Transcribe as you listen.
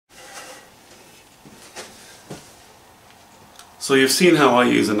So you've seen how I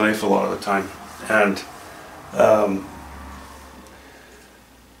use a knife a lot of the time, and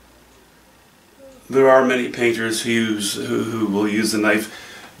there are many painters who will use the knife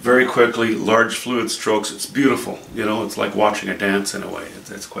very quickly, large fluid strokes. It's beautiful, you know, it's like watching a dance in a way.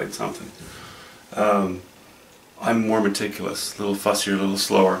 It's quite something. I'm more meticulous, a little fussier, a little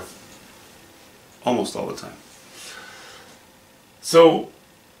slower, almost all the time. So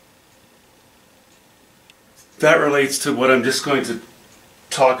that relates to what I'm just going to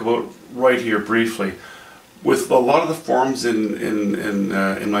talk about right here briefly. With a lot of the forms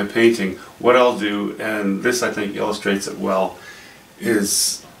in my painting, what I'll do, and this I think illustrates it well,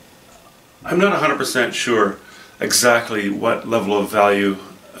 is I'm not 100% sure exactly what level of value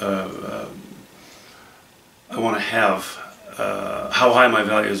I want to have, how high my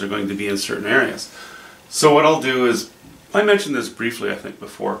values are going to be in certain areas. So what I'll do is, I mentioned this briefly I think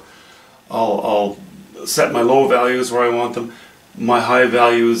before, I'll set my low values where I want them, my high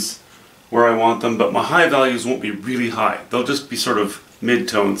values where I want them, but my high values won't be really high. They'll just be sort of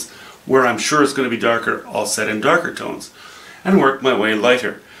mid-tones. Where I'm sure it's going to be darker, I'll set in darker tones and work my way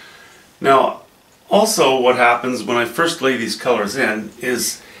lighter. Now, also what happens when I first lay these colors in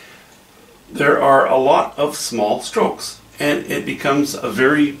is there are a lot of small strokes and it becomes a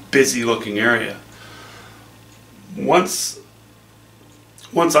very busy looking area. Once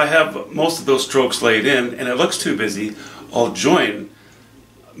I have most of those strokes laid in and it looks too busy, I'll join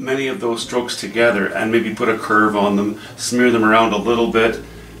many of those strokes together and maybe put a curve on them, smear them around a little bit,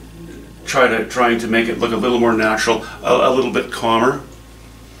 trying to make it look a little more natural, a little bit calmer.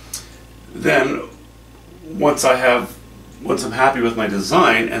 Then once I'm happy with my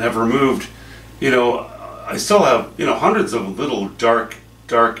design and have removed, you know, I still have, you know, hundreds of little dark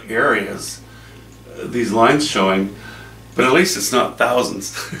areas, these lines showing, but at least it's not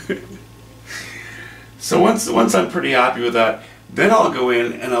thousands. So once I'm pretty happy with that, then I'll go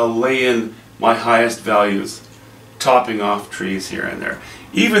in and I'll lay in my highest values, topping off trees here and there.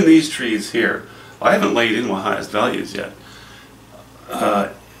 Even these trees here, I haven't laid in my highest values yet.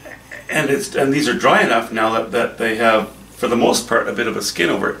 And these are dry enough now that they have, for the most part, a bit of a skin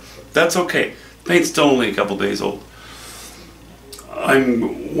over it. That's okay. Paint's still only a couple days old.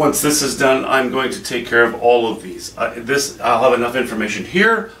 Once this is done, I'm going to take care of all of these. I'll have enough information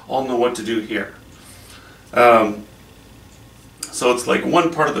here, I'll know what to do here. So it's like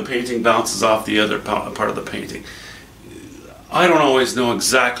one part of the painting bounces off the other part of the painting. I don't always know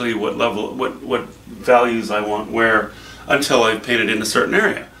exactly what level, what values I want where until I've painted in a certain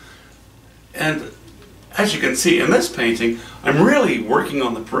area. And as you can see in this painting, I'm really working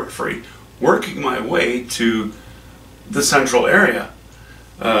on the periphery, working my way to the central area,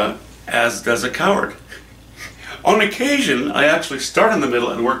 as does a coward. On occasion, I actually start in the middle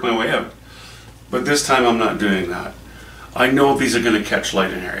and work my way out. But this time I'm not doing that. I know these are going to catch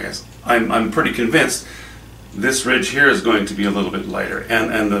light in areas. I'm pretty convinced this ridge here is going to be a little bit lighter,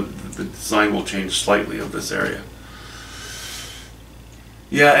 and the design will change slightly of this area.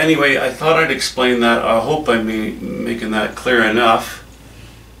 Yeah, anyway, I thought I'd explain that. I hope I'm making that clear enough.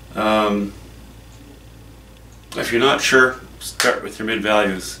 If you're not sure, start with your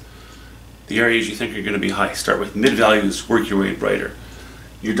mid-values. The areas you think are going to be high, start with mid-values, work your way brighter.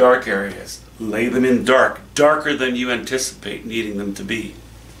 Your dark areas, lay them in dark, darker than you anticipate needing them to be.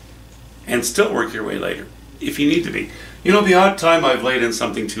 And still work your way lighter, if you need to be. You know, the odd time I've laid in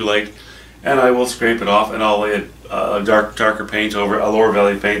something too light, and I will scrape it off and I'll lay a darker paint over it, a lower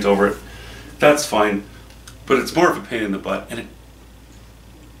value paint over it. That's fine, but it's more of a pain in the butt, and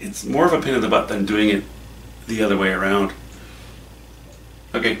it's more of a pain in the butt than doing it the other way around.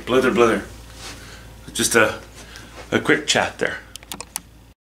 Okay, blither blither. Just a quick chat there.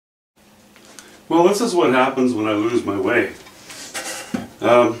 Well, this is what happens when I lose my way.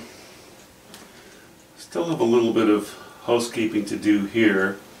 Still have a little bit of housekeeping to do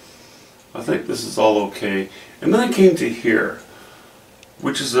here. I think this is all okay. And then I came to here,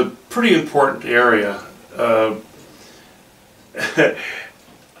 which is a pretty important area. I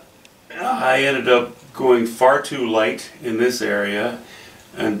ended up going far too light in this area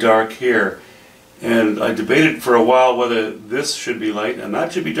and dark here. And I debated for a while whether this should be light and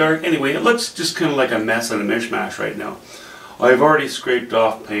that should be dark. Anyway, it looks just kind of like a mess and a mishmash right now. I've already scraped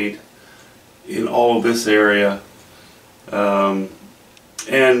off paint in all of this area. And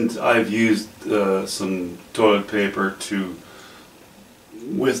I've used some toilet paper to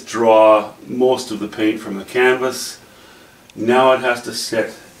withdraw most of the paint from the canvas. Now it has to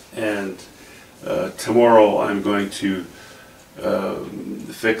sit, and tomorrow I'm going to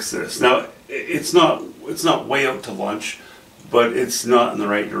fix this. Now it's not way out to lunch, but it's not in the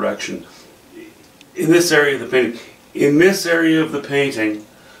right direction. In this area of the painting, In this area of the painting,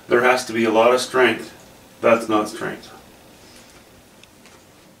 there has to be a lot of strength. That's not strength.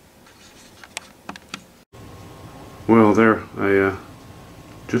 Well, there, I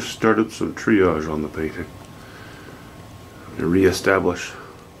just started some triage on the painting to re-establish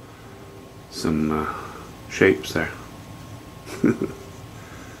some shapes there.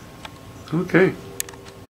 Okay.